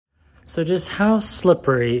So just how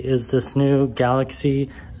slippery is this new Galaxy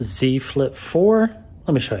Z Flip4?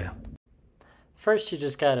 Let me show you. First, you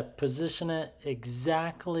just gotta position it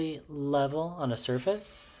exactly level on a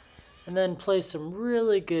surface, and then play some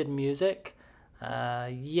really good music.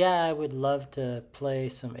 Yeah, I would love to play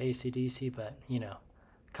some AC/DC, but you know,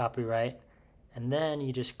 copyright. And then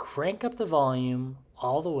you just crank up the volume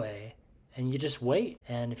all the way, and you just wait.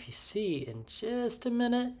 And if you see in just a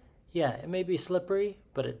minute, yeah, it may be slippery,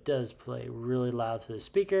 but it does play really loud through the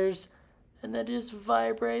speakers, and then it just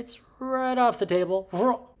vibrates right off the table.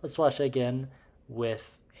 Let's watch it again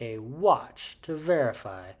with a watch to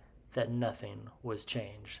verify that nothing was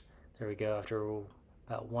changed. There we go, after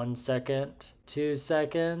about 1 second, 2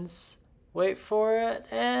 seconds, wait for it,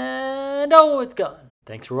 and oh, it's gone.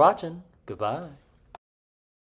 Thanks for watching. Goodbye.